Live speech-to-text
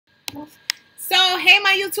So, hey,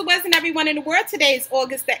 my YouTubers and everyone in the world. Today is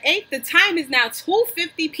August the 8th. The time is now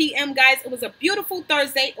 2:50 p.m., guys. It was a beautiful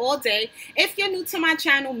Thursday all day. If you're new to my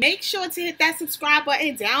channel, make sure to hit that subscribe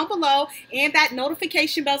button down below and that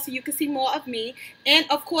notification bell so you can see more of me. And,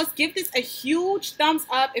 of course, give this a huge thumbs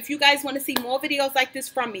up if you guys want to see more videos like this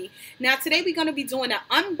from me. Now, today we're going to be doing an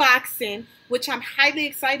unboxing, which I'm highly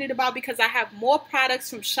excited about because I have more products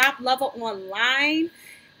from Shoploveronline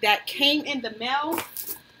that came in the mail.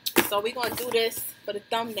 So we're going to do this for the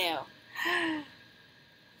thumbnail.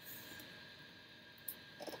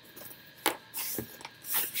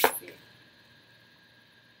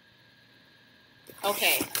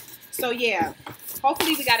 Okay, so yeah,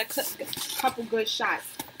 hopefully we got a couple good shots.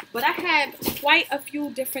 But I had quite a few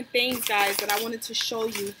different things, guys, that I wanted to show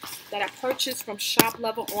you that I purchased from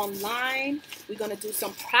Shoploveronline. We're going to do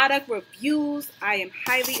some product reviews. I am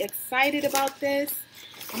highly excited about this.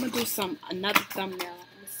 I'm going to do another thumbnail.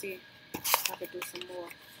 Let me see if I can do some more.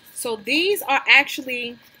 So these are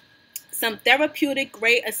actually some therapeutic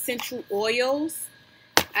grade essential oils.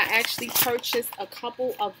 I actually purchased a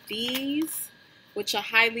couple of these, which are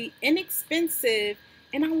highly inexpensive,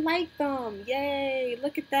 and I like them. Yay,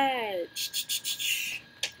 look at that.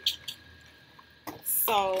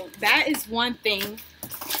 So that is one thing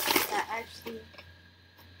that actually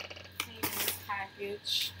came in this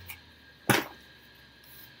package.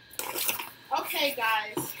 Okay,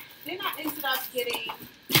 guys, then I ended up getting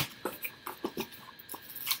a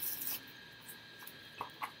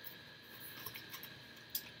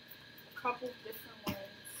couple different ones.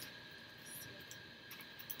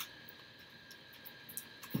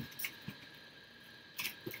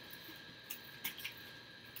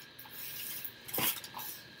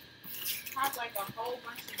 I have like a whole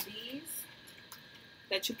bunch of these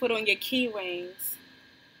that you put on your key rings.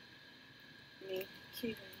 Key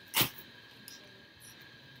rings.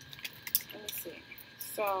 Let me see.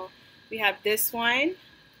 So we have this one.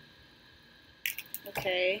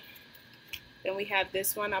 Okay. Then we have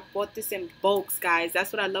this one. I bought this in bulks, guys.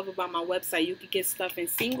 That's what I love about my website. You could get stuff in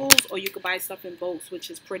singles or you could buy stuff in bulks, which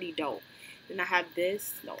is pretty dope. Then I have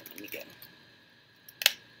this. No, let me get it.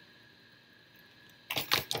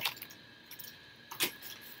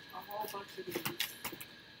 A whole bunch of these.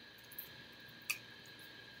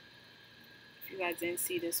 If you guys didn't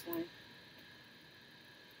see this one.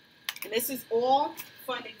 And this is all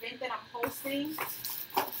for an event that I'm hosting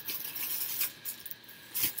on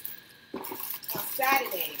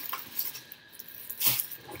Saturday.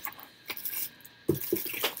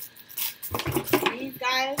 These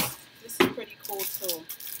guys, this is pretty cool too,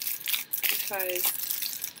 because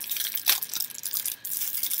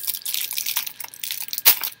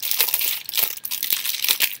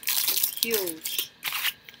it's huge.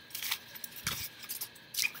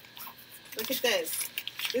 Look at this.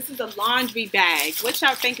 This is a laundry bag, which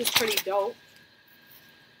I think is pretty dope.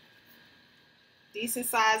 Decent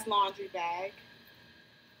sized laundry bag.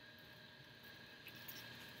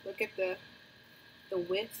 Look at the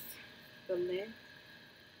width, the length.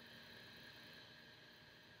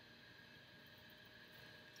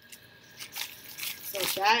 So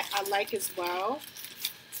that I like as well.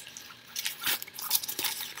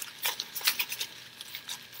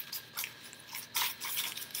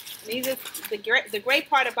 These are the great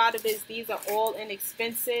part about it is these are all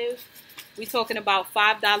inexpensive. We're talking about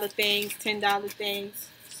 $5 things, $10 things.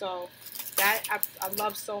 So that I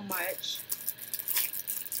love so much.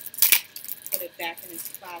 Put it back in its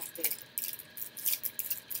plastic.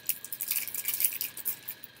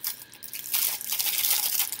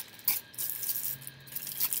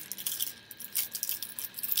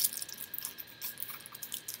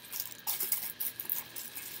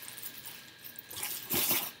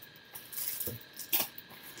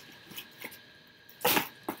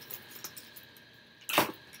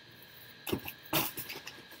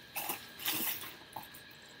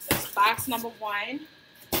 Box number one.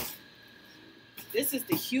 This is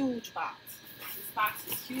the huge box. This box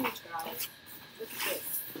is huge, guys. Look at this.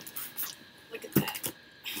 Look at that.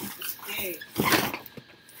 It's big.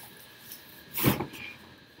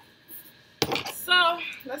 So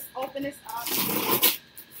let's open this up.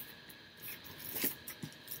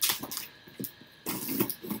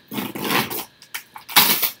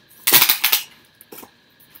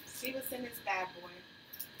 See what's in this bad boy.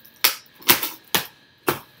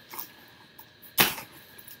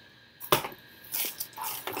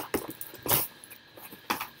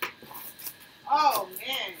 Oh,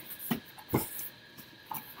 man.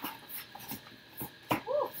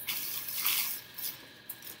 Woo.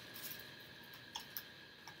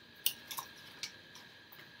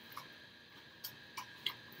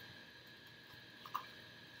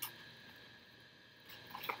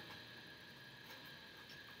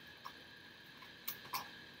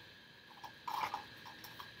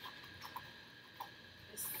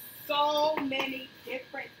 so many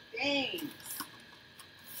different things.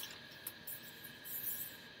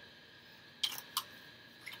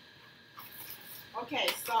 Okay,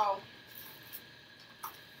 so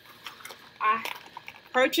I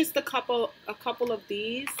purchased a couple of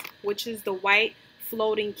these, which is the white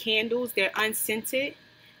floating candles. They're unscented,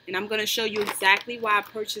 and I'm going to show you exactly why I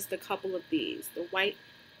purchased a couple of these, the white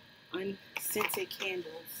unscented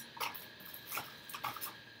candles.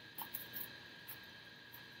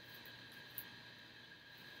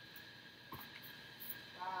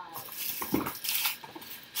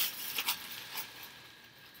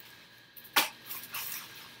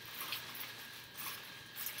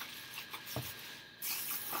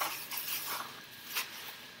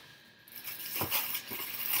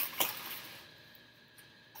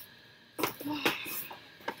 Wow.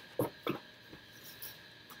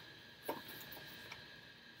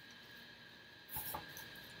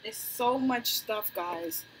 It's so much stuff,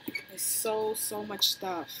 guys. It's so much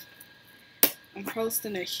stuff. I'm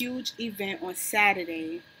hosting a huge event on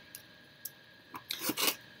Saturday.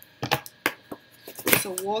 It's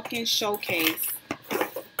a walk-in showcase.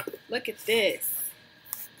 Look at this.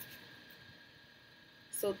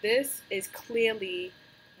 So this is clearly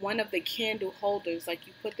one of the candle holders. Like,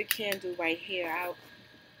 you put the candle right here out.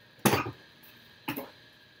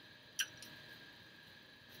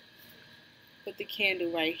 Put the candle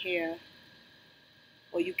right here.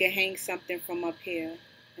 Or you can hang something from up here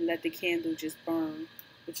and let the candle just burn,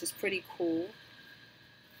 which is pretty cool.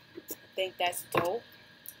 I think that's dope.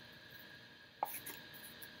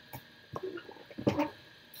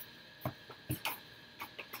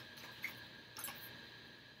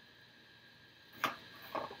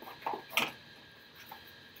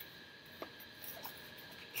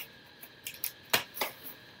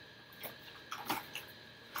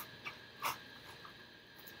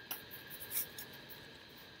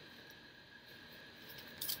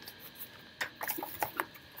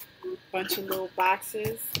 Bunch of little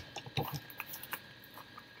boxes.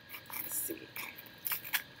 Let's see.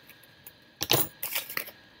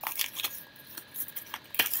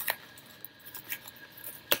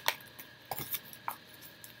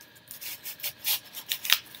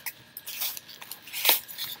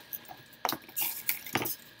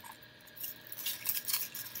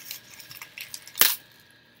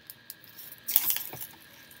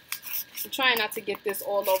 I'm trying not to get this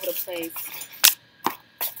all over the place.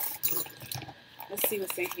 Let's see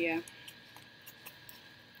what's in here.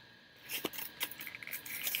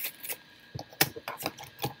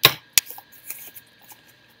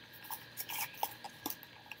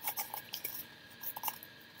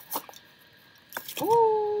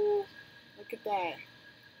 Ooh, look at that.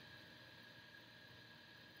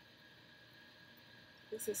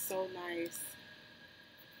 This is so nice.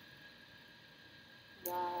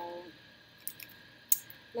 Wow.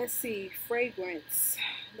 Let's see, fragrance.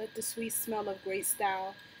 Let the sweet smell of great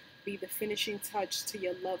style be the finishing touch to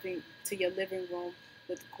your living room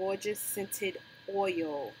with gorgeous scented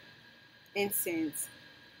oil, incense,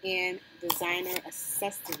 and designer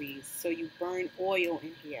accessories. So you burn oil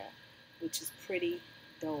in here, which is pretty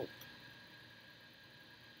dope.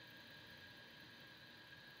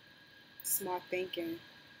 Smart thinking.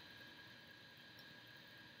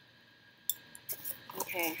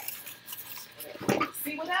 Okay. Let's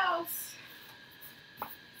see what else.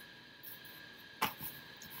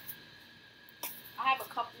 I have a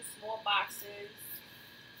couple small boxes,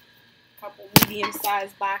 a couple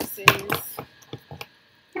medium-sized boxes.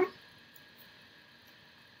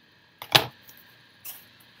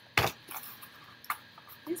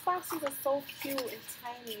 These boxes are so cute and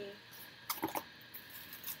tiny.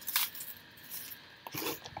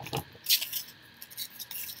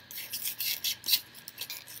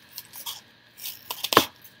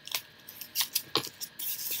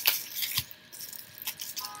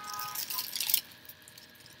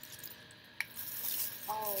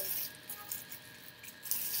 Oh,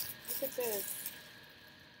 look at this.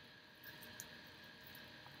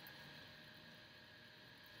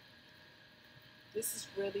 This is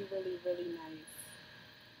really, really, really nice.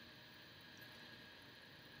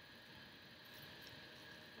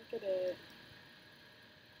 Look at it.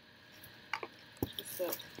 Just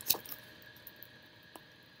look.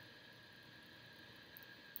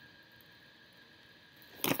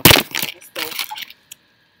 Let's go.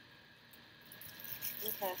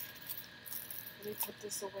 Okay. Let me put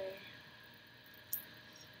this away.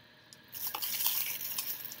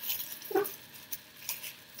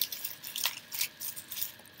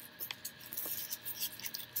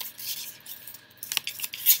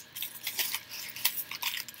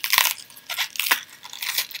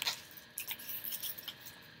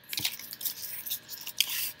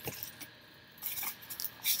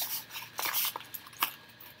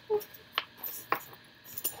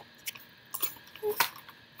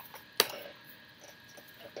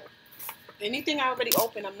 Anything I already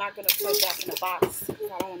opened, I'm not going to put back in the box. I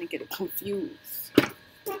don't want to get it confused.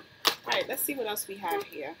 Alright, let's see what else we have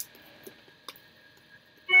here.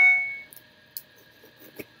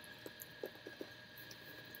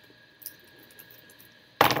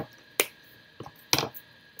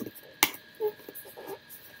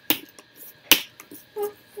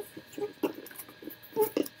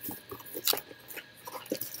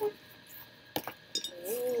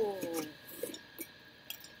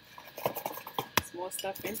 More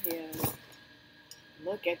stuff in here.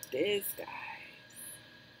 Look at this, guys.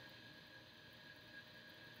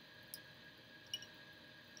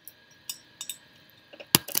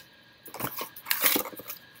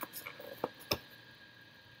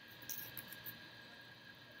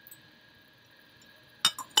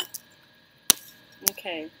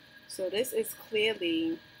 Okay, so this is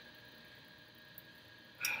clearly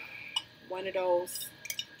one of those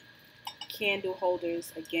candle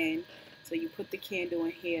holders again. So you put the candle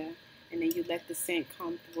in here, and then you let the scent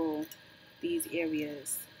come through these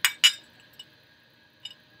areas.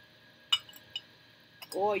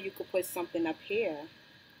 Or you could put something up here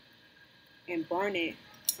and burn it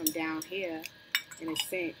from down here, and the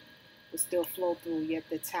scent will still flow through you at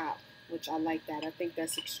the top, which I like that. I think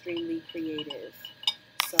that's extremely creative.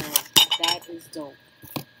 So that is dope.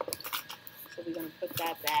 So we're going to put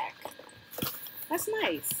that back. That's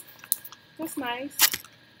nice. That's nice.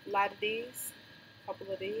 A lot of these. A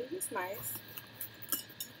couple of these. It's nice.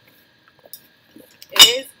 It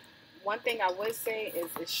is. One thing I would say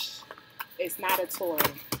is it's not a toy.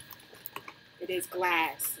 It is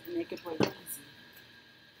glass, and it can break easy.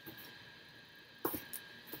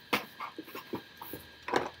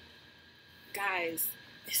 Guys,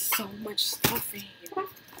 there's so much stuff in here.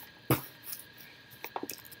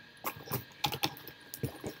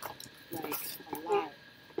 Like, a lot.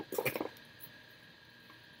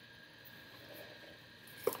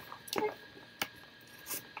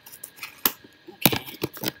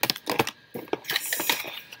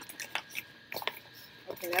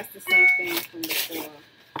 Okay, that's the same thing from before.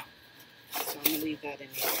 So I'm going to leave that in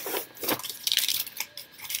there.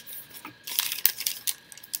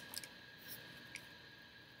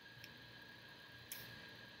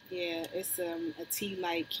 Yeah, it's a tea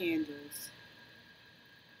light candles.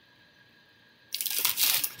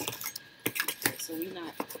 Okay, so we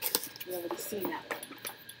already seen that one.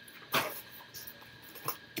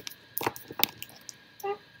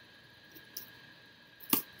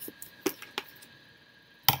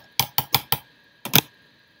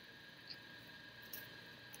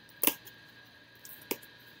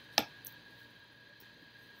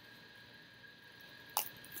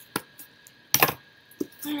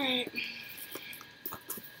 All right.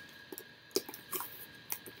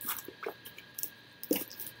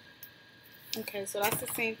 Okay, so that's the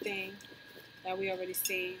same thing that we already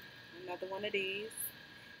seen. Another one of these.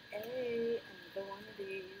 Hey, another one of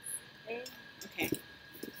these. Hey. Okay.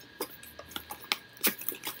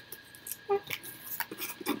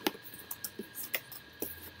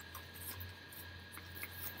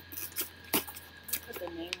 Put the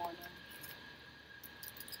name on them.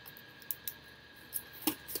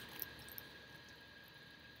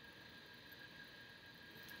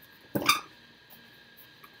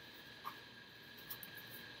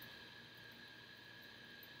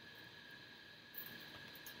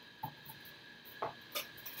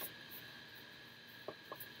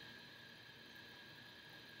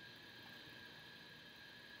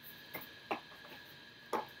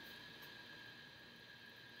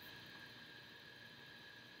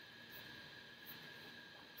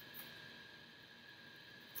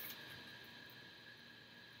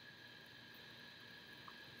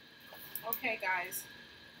 Okay, guys.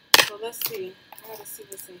 So let's see. I gotta see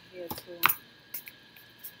what's in here too.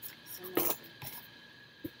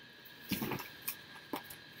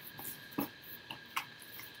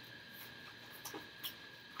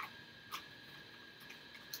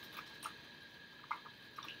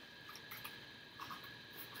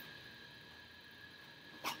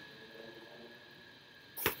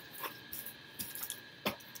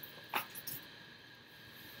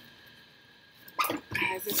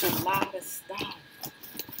 Guys, it's a lot of stuff.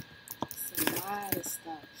 It's a lot of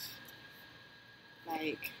stuff.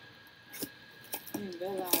 Like, I didn't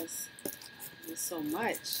realize there's so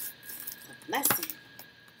much. It's a blessing.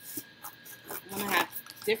 I want to have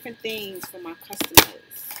different things for my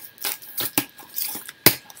customers.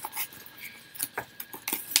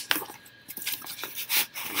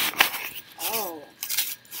 Oh,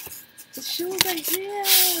 the shoes are here.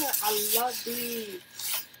 I love these.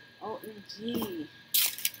 OMG.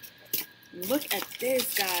 Look at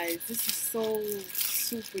this, guys. This is so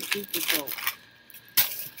super duper dope.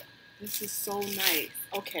 This is so nice.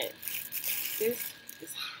 Okay, this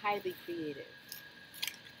is highly creative.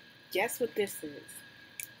 Guess what this is?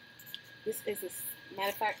 This is a, matter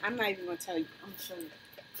of fact, I'm not even going to tell you. I'm going to show you.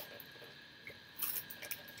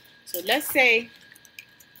 So let's say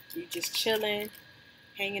you just chilling,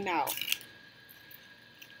 hanging out,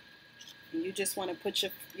 and you just want to put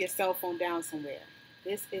your cell phone down somewhere.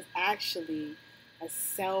 This is actually a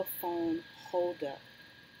cell phone holder.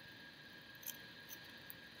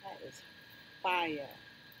 That is fire.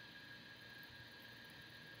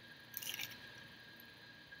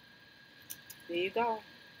 There you go.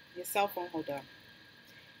 Your cell phone holder.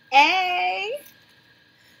 Hey!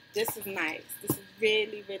 This is nice. This is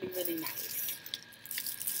really, really, really nice.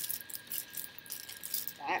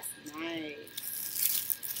 That's nice.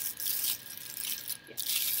 Yeah.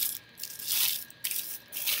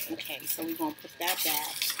 Okay, so we're going to put that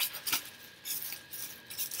back.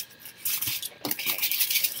 Okay.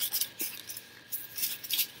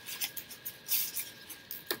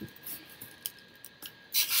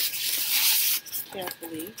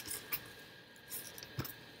 Carefully.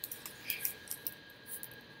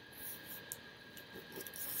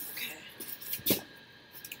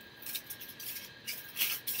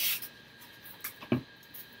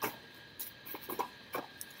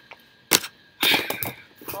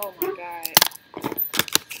 Oh my God.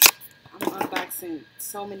 I'm unboxing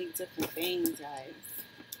so many different things, guys.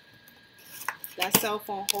 That cell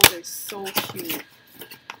phone holder is so cute.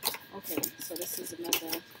 Okay, so this is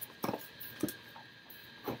another.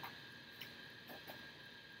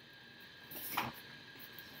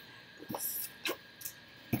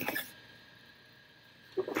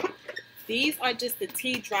 These are just the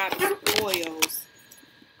tea drop oils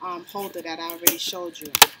holder that I already showed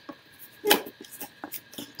you.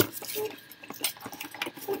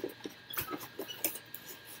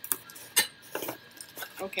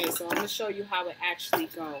 Okay, so I'm going to show you how it actually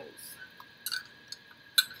goes.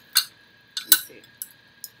 Let's see.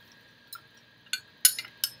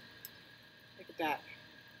 Look at that.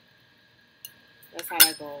 That's how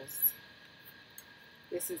that goes.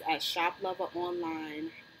 This is at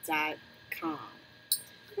Shoploveronline.com.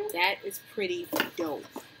 That is pretty dope.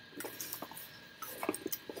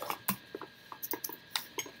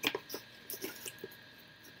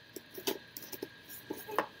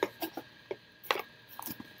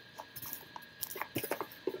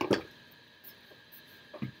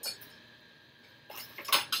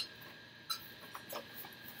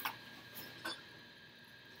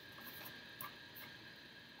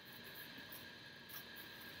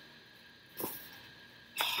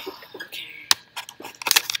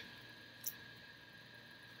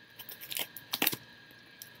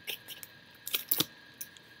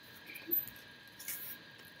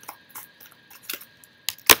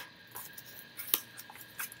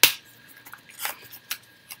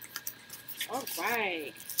 All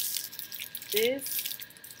right, this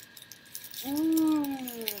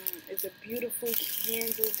is a beautiful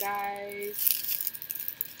candle, guys.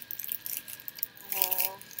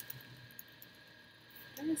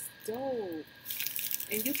 That's dope.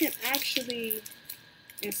 And you can actually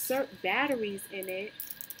insert batteries in it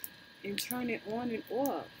and turn it on and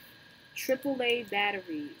off. AAA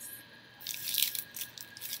batteries.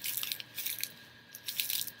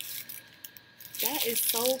 That is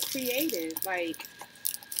so creative. Like,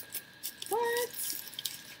 what?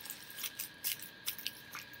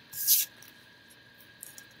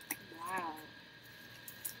 Wow.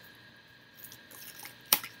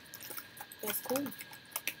 That's cool.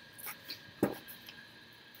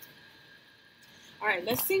 All right,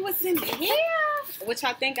 let's see what's in here. Which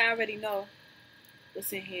I think I already know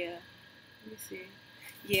what's in here. Let me see.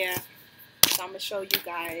 Yeah. So I'm going to show you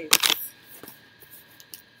guys.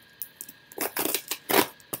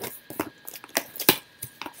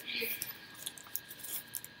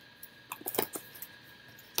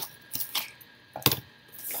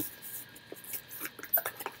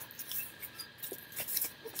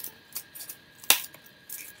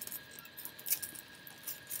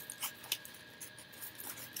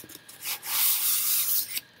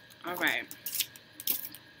 All right.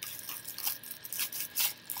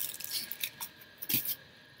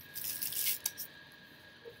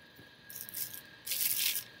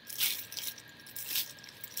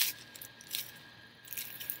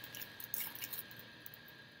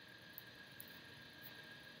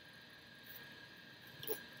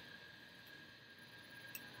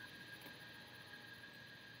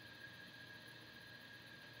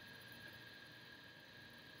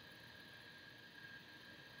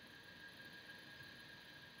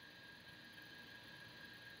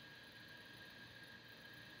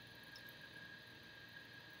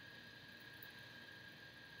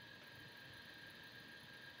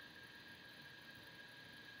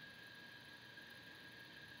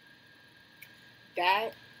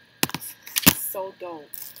 That is so dope.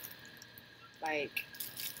 Like,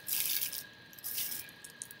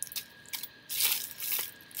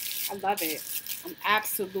 I love it. I'm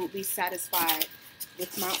absolutely satisfied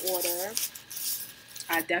with my order.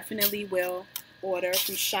 I definitely will order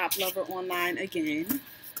from Shoploveronline again.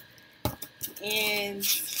 And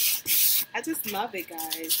I just love it,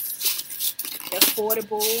 guys.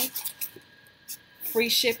 Affordable, free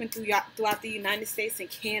shipping throughout the United States and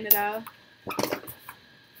Canada.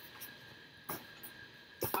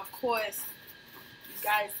 Of course, you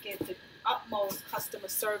guys get the utmost customer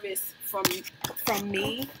service from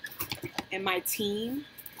me and my team.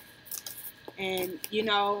 And, you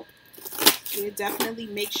know, we definitely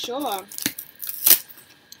make sure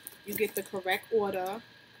you get the correct order,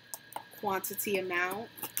 quantity, amount,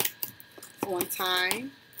 on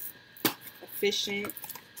time, efficient,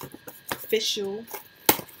 official,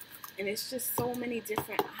 and it's just so many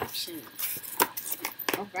different options.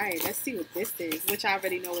 All right, let's see what this is, which I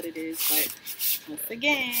already know what it is, but once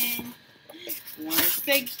again,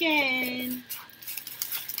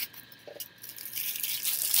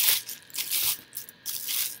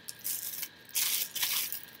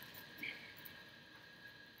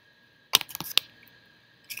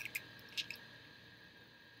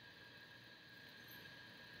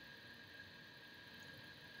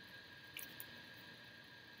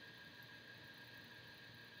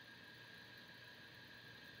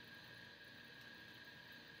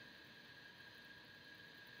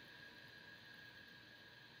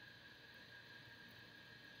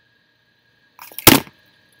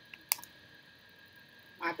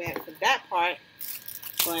 my bad for that part,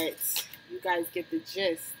 but you guys get the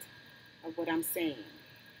gist of what I'm saying.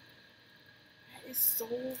 That is so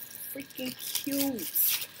freaking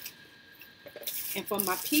cute. And for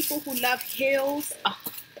my people who love heels,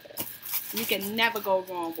 you can never go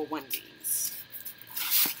wrong with one of these.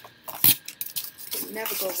 You can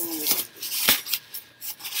never go wrong with one of these.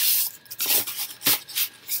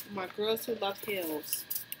 My girls who love heels,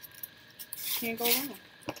 can't go wrong.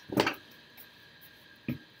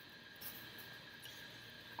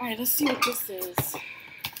 Alright, let's see what this is.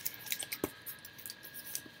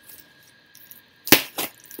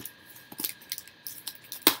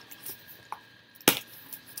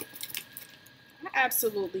 I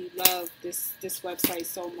absolutely love this website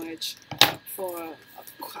so much for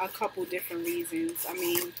a couple different reasons. I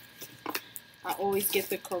mean, I always get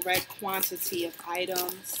the correct quantity of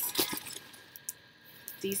items,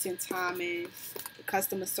 decent timing, the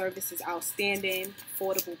customer service is outstanding,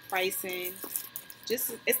 affordable pricing.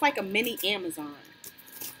 Just, it's like a mini Amazon.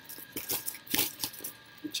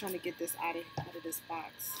 I'm trying to get this out of this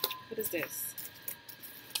box. What is this?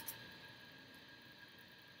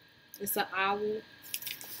 It's an owl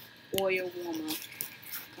oil warmer.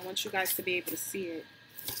 I want you guys to be able to see it.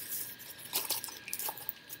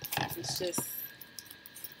 It's just,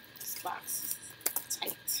 this box is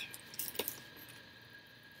tight.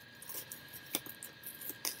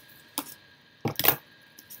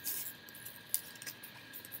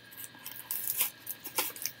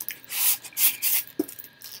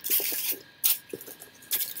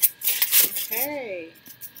 Okay,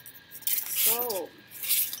 so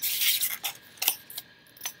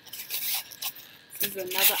this is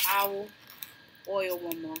another owl oil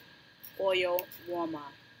warmer.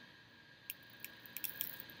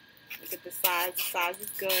 Look at the size. The size is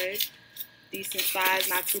good. Decent size,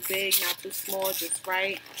 not too big, not too small, just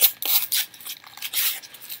right.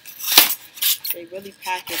 They really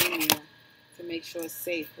pack it in here to make sure it's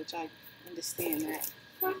safe, which I understand that.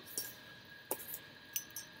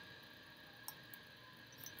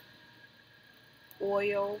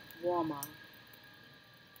 Oil warmer.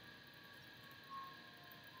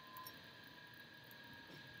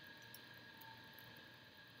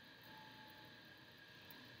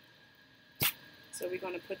 So we're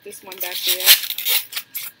going to put this one back there.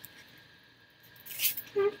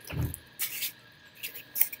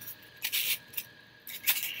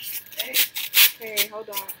 Okay, hold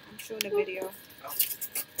on. I'm showing a video.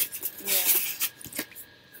 Yeah.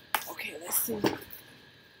 Okay, let's see.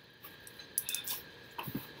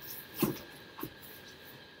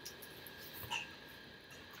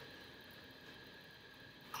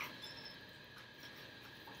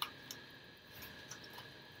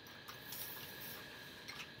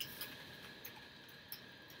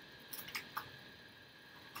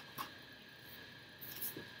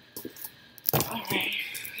 All right,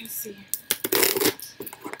 let's see.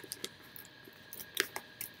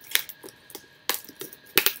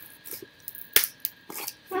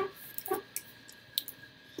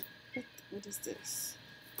 What is this?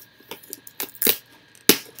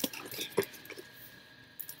 Okay.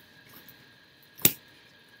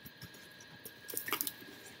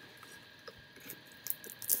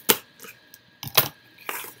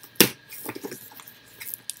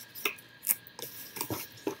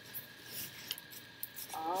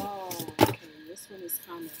 is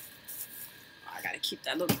kind of, oh, I gotta keep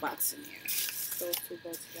that little box in there. Those two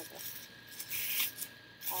go together.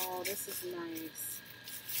 Oh, this is nice.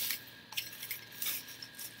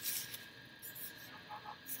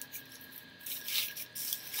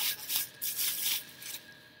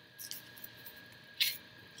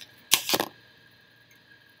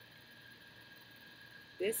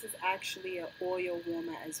 This is actually an oil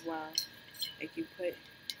warmer as well. Like you put,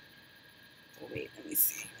 oh wait, let me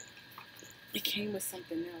see. It came with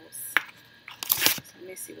something else. So let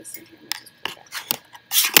me see what's in here. I'm gonna just put that.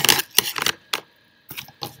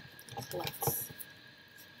 Plus.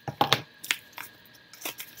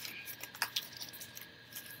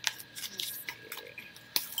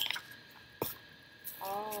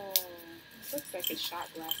 Oh, it looks like a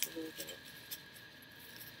shot glass a little bit.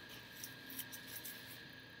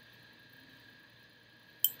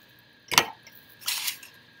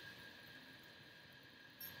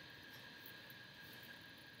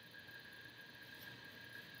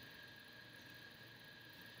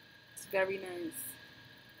 It's very nice.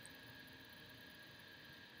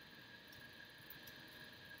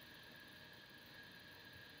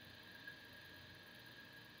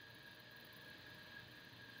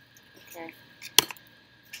 Okay.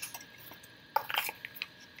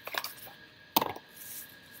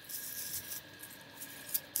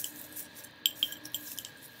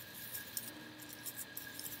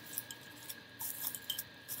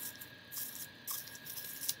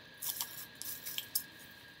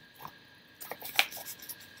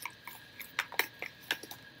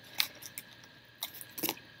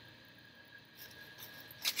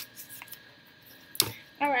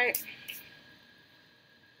 All right.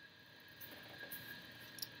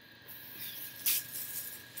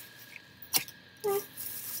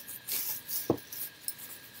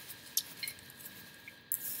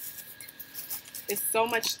 It's so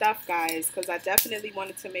much stuff, guys, because I definitely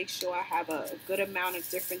wanted to make sure I have a good amount of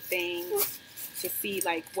different things to see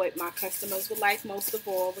like what my customers would like most of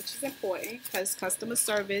all, which is important because customer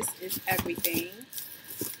service is everything.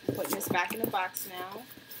 I'm putting this back in the box now.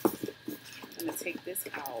 I'm going to take this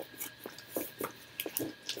out.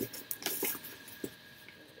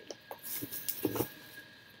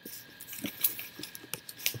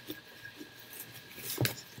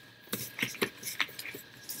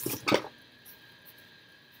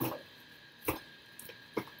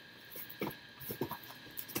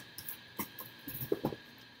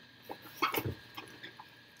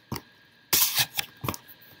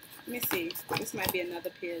 Let me see. This might be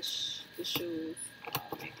another pair of shoes. Oh,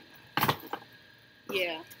 maybe not.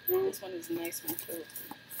 Yeah, this one is a nice one too.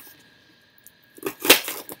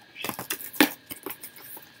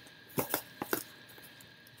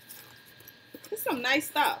 It's some nice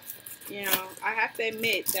stuff. You know, I have to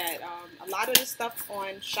admit that a lot of the stuff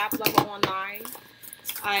on Shoploveronline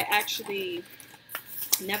I actually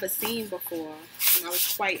never seen before, and I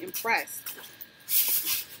was quite impressed.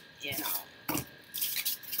 You know.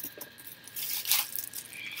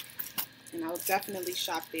 And I will definitely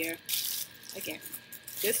shop there again.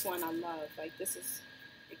 This one I love. Like, this is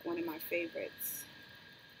like one of my favorites.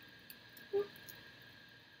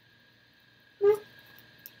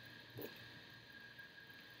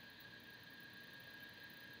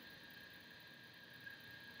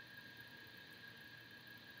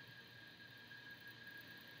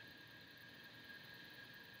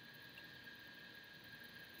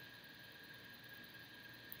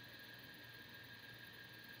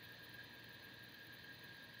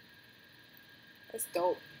 That's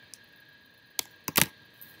dope.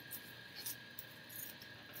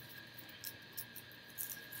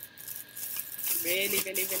 Really,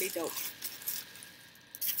 really, really dope.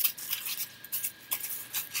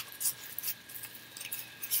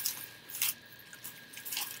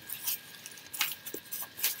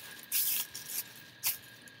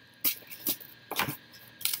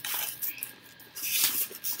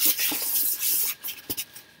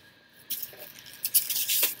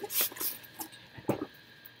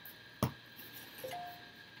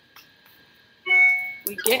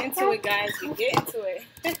 We get into it, guys. We get into it.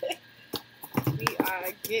 We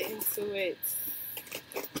are getting to it.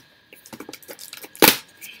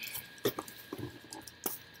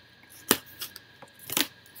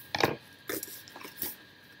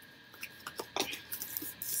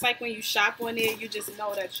 It's like when you shop on there, you just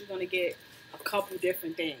know that you're going to get a couple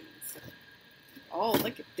different things. Oh,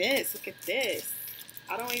 look at this. Look at this.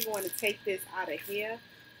 I don't even want to take this out of here,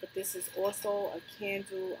 but this is also a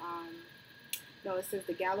candle. No, it says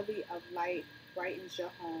the Gallery of Light brightens your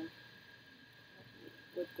home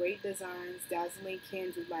with great designs, dazzling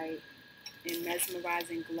candlelight, and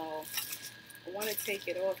mesmerizing glow. I want to take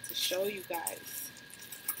it off to show you guys.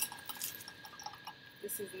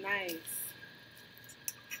 This is nice.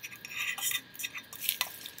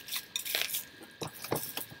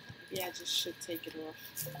 Yeah, I just should take it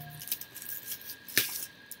off.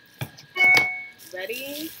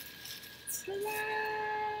 Ready? Ta-da!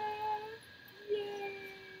 Yay!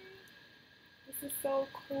 This is so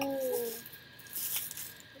cool.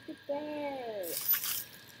 Look at that.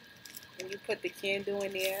 And you put the candle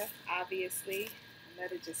in there, obviously. And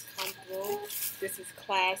let it just come through. This is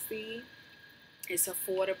classy. It's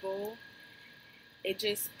affordable. It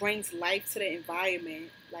just brings life to the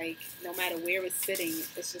environment. Like, no matter where it's sitting,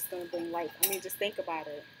 it's just going to bring life. I mean, just think about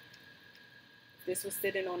it. If this was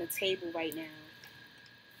sitting on a table right now,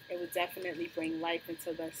 it would definitely bring life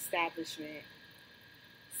into the establishment.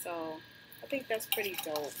 So, I think that's pretty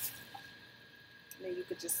dope. And then you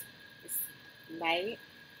could just, it's light,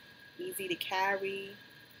 easy to carry.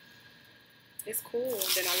 It's cool.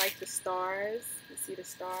 And then I like the stars. You see the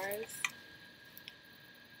stars?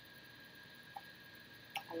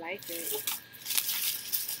 I like it.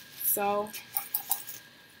 So,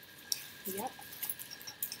 yep.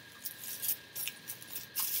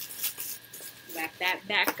 Wrap that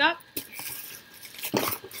back up.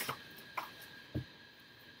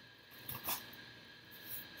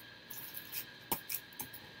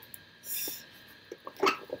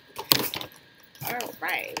 All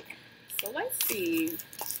right. So let's see.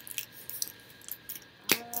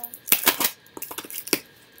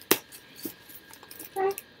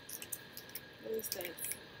 What is that?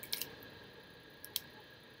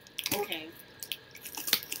 Okay.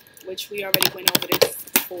 Which we already went over this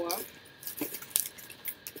before.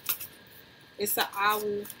 It's an owl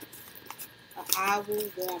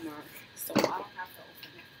warmer. So I don't have to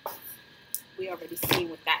open it. We already see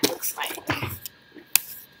what that looks like.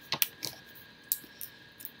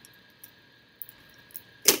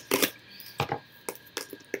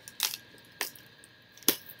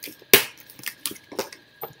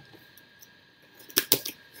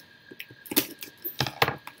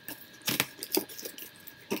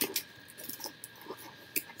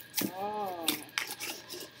 Oh.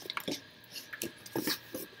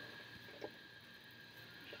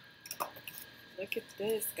 Look at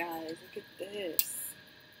this, guys. Look at this.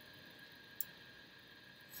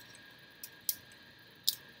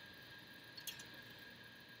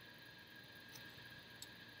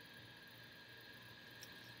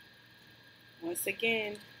 Once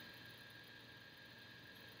again,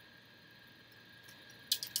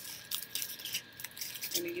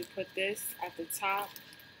 and then you put this at the top,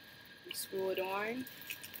 you screw it on,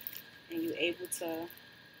 and you're able to,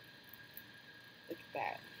 look at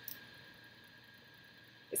that.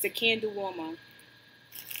 It's a candle warmer.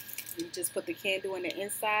 You just put the candle in the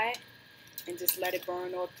inside and just let it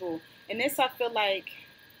burn all through. And this, I feel like,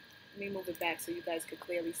 let me move it back so you guys could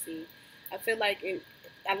clearly see. I feel like it,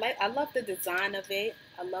 I love the design of it.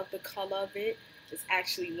 I love the color of it. It's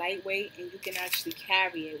actually lightweight and you can actually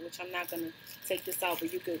carry it, which I'm not going to take this out,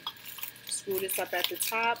 but you could screw this up at the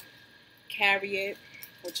top, carry it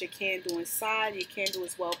with your candle inside. Your candle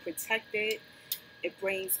is well protected. It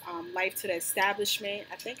brings life to the establishment.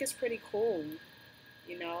 I think it's pretty cool.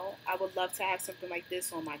 You know, I would love to have something like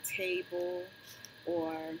this on my table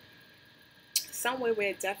or somewhere where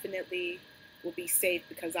it definitely will be safe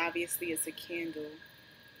because obviously it's a candle.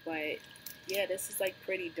 But yeah, this is like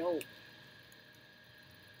pretty dope.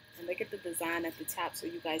 And look at the design at the top so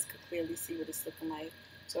you guys could clearly see what it's looking like.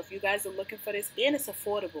 So if you guys are looking for this, and it's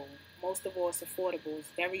affordable. Most of all, it's affordable. It's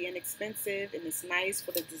very inexpensive and it's nice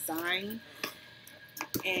for the design.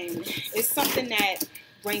 And it's something that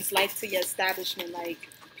brings life to your establishment. Like,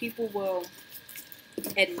 people will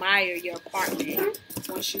admire your apartment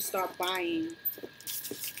once you start buying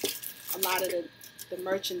a lot of the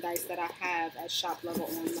merchandise that I have at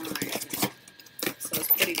Shoploveronline. So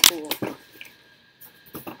it's pretty cool.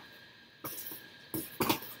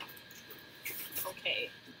 Okay,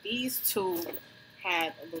 these two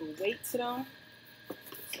have a little weight to them.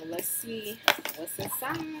 So let's see what's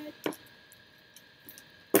inside.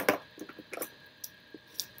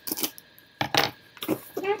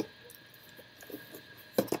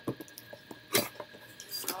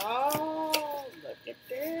 Oh, look at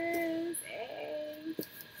this. Hey.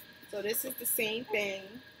 So this is the same thing,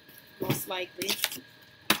 most likely.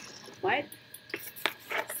 But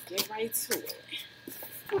let's get right to it.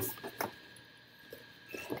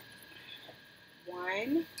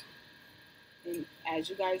 One, and as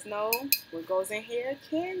you guys know, what goes in here?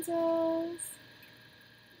 Candles.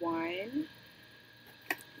 One,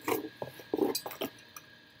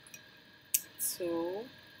 two,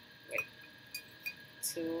 wait,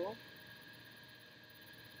 two,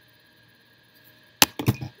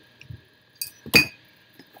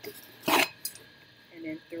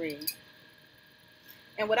 3.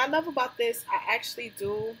 And what I love about this, I actually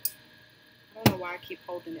do, I don't know why I keep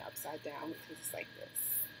holding it upside down because it's like this.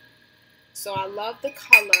 So I love the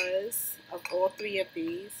colors of all 3 of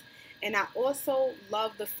these. And I also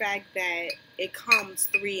love the fact that it comes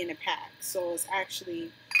 3 in a pack. So it's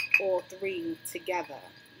actually all 3 together,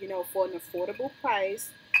 you know, for an affordable price,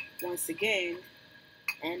 once again.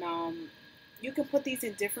 And you can put these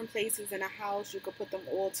in different places in a house. You could put them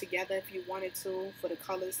all together if you wanted to, for the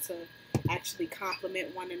colors to actually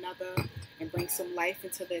complement one another and bring some life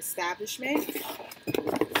into the establishment.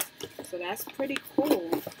 So that's pretty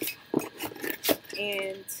cool.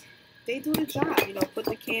 And they do the job, you know, put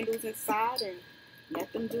the candles inside and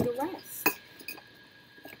let them do the rest.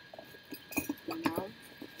 You know?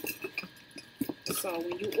 So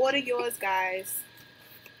when you order yours, guys,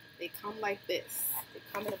 they come like this. They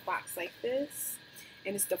come in a box like this.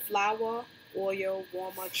 And it's the Flower Oil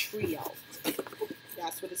Warmer Trio.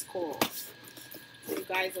 That's what it's called. If you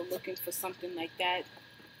guys are looking for something like that,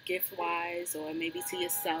 gift-wise, or maybe to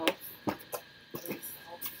yourself. I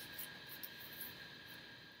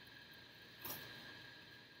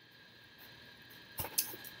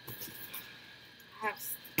have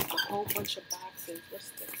a whole bunch of boxes. What's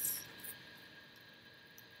this?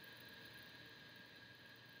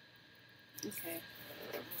 Okay.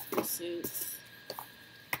 This is...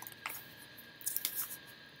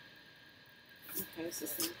 Okay, it's the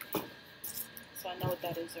same thing. So I know what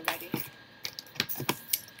that is already.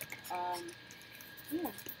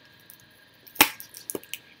 Yeah.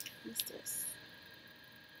 What's this?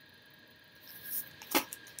 I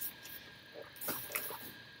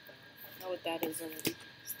know what that is already.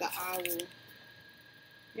 It's the owl.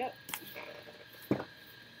 Yep.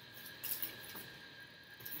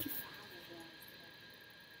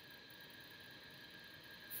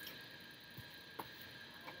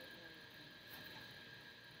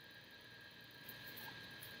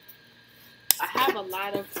 I have a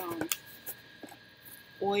lot of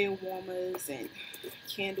oil warmers and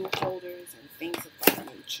candle holders and things of that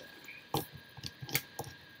nature.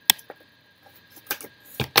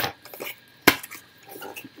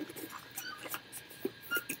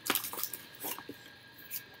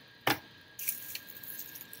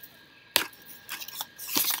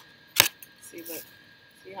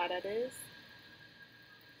 See how that is?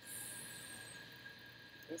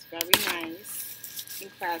 It's very nice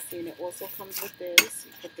and classy, and it also comes with this.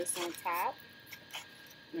 You put this on top.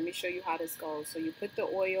 Let me show you how this goes. So you put the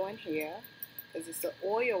oil in here, because it's an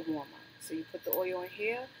oil warmer. So you put the oil in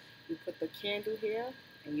here, you put the candle here,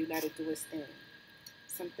 and you let it do its thing.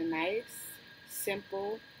 Something nice,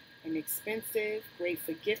 simple, inexpensive, great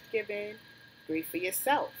for gift giving, great for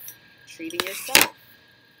yourself, treating yourself.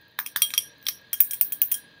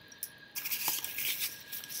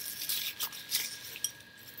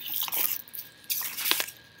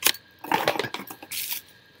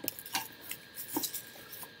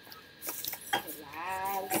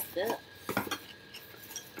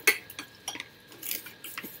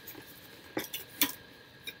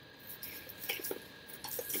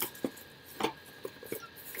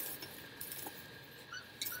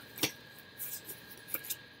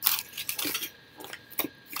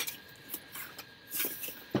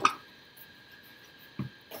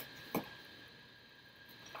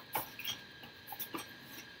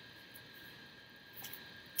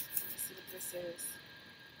 Is.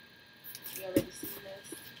 You already seen this?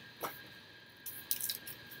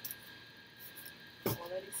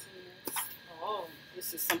 Already seen this? Oh,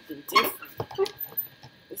 this is something different.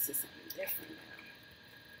 This is something different now.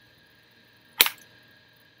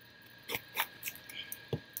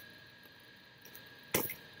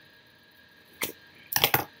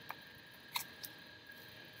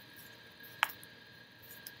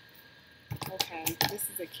 Okay, this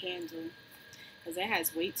is a candle because it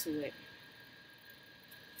has weight to it.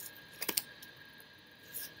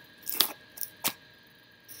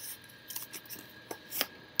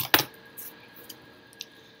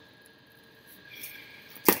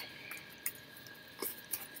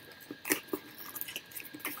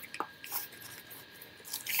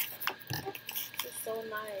 So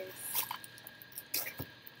nice.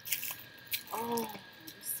 Oh,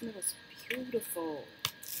 this smells beautiful.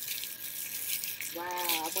 Wow,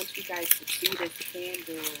 I want you guys to see this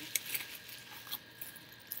candle.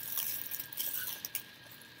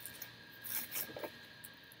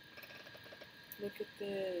 Look at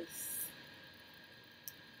this.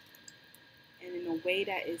 And in the way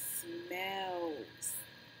that it smells,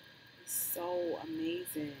 it's so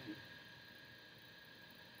amazing.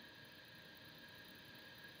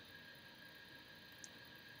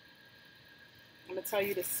 I'm gonna tell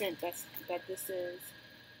you the scent that this is.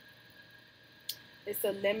 It's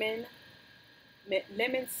a lemon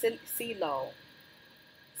CeeLo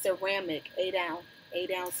ceramic, 8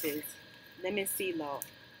 ounces. Lemon CeeLo.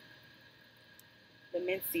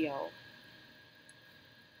 Lemencio.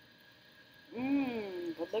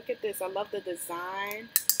 But look at this. I love the design.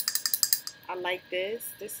 I like this.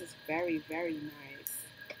 This is very, very nice.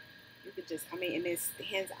 You could just, I mean, and it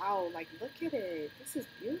stands out. Like, look at it. This is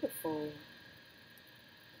beautiful.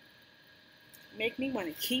 Make me want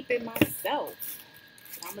to keep it myself.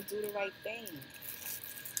 I'm going to do the right thing.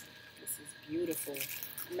 This is beautiful.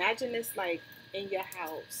 Imagine this, like, in your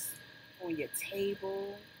house, on your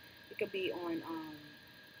table. It could be on,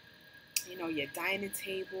 you know, your dining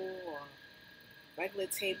table or regular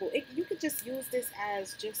table. You could just use this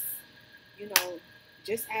as just, you know,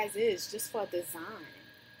 just as is, just for design.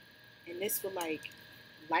 And this will, like,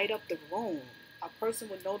 light up the room. A person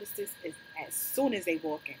would notice this as soon as they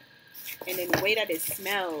walk in. And then the way that it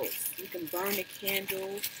smells, you can burn the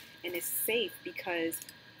candle, and it's safe because,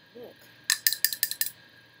 look,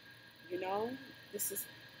 you know, this is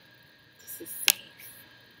safe.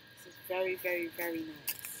 This is very, very, very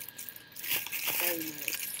nice. Very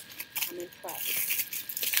nice. I'm impressed.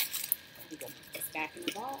 We're going to put this back in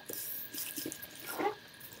the box.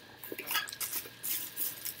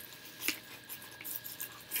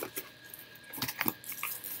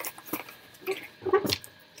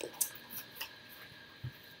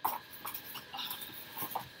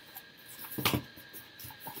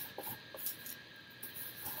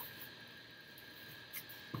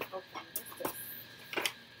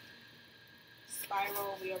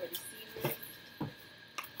 Spiral, we already seen this.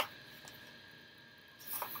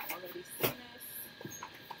 Already seen this.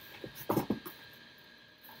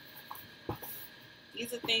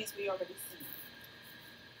 These are things we already seen.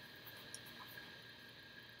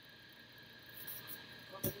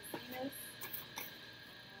 Already seen this.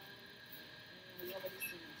 We already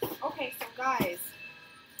seen this. Okay, so guys,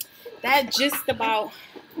 that just about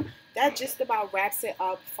wraps it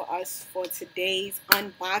up for us for today's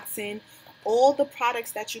unboxing. All the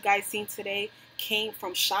products that you guys seen today came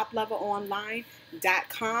from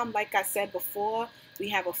Shoploveronline.com. Like I said before, we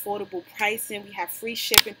have affordable pricing. We have free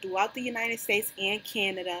shipping throughout the United States and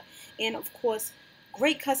Canada. And of course,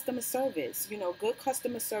 great customer service. You know, good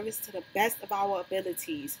customer service to the best of our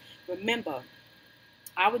abilities. Remember,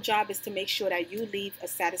 our job is to make sure that you leave a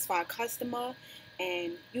satisfied customer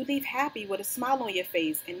and you leave happy with a smile on your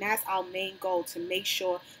face. And that's our main goal, to make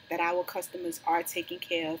sure that our customers are taken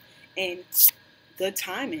care of and good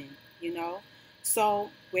timing, you know. So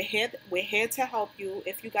we're here to help you.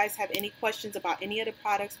 If you guys have any questions about any of the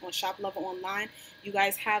products on Shop Lover Online, you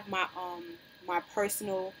guys have my my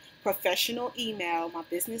personal professional email, my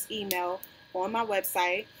business email on my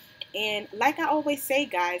website. And like I always say,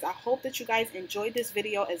 guys, I hope that you guys enjoyed this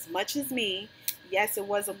video as much as me. Yes, it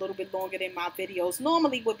was a little bit longer than my videos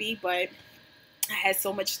normally would be, but I had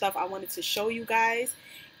so much stuff I wanted to show you guys.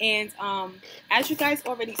 And as you guys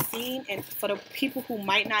already seen, and for the people who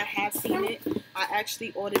might not have seen it, I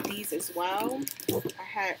actually ordered these as well. I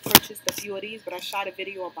had purchased a few of these, but I shot a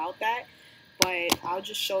video about that. But I'll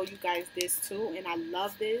just show you guys this too. And I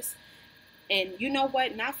love this. And you know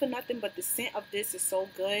what? Not for nothing, but the scent of this is so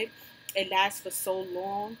good. It lasts for so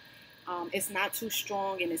long. It's not too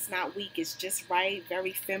strong and it's not weak. It's just right,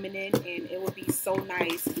 very feminine, and it would be so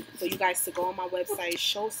nice for you guys to go on my website,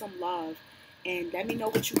 show some love, and let me know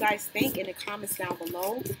what you guys think in the comments down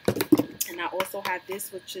below. And I also have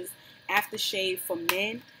this, which is aftershave for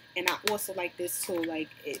men, and I also like this too. Like,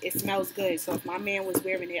 it smells good, so if my man was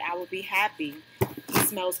wearing it, I would be happy. He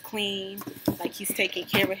smells clean, like he's taking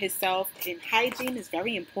care of himself, and hygiene is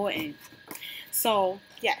very important. So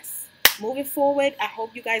yes, moving forward, I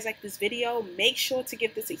hope you guys like this video. Make sure to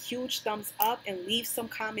give this a huge thumbs up and leave some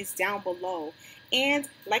comments down below. And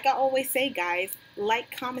like I always say, guys,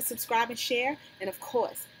 like, comment, subscribe, and share. And of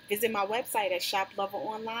course, visit my website at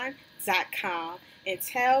shoploveronline.com.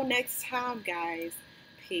 Until next time, guys,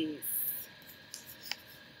 peace.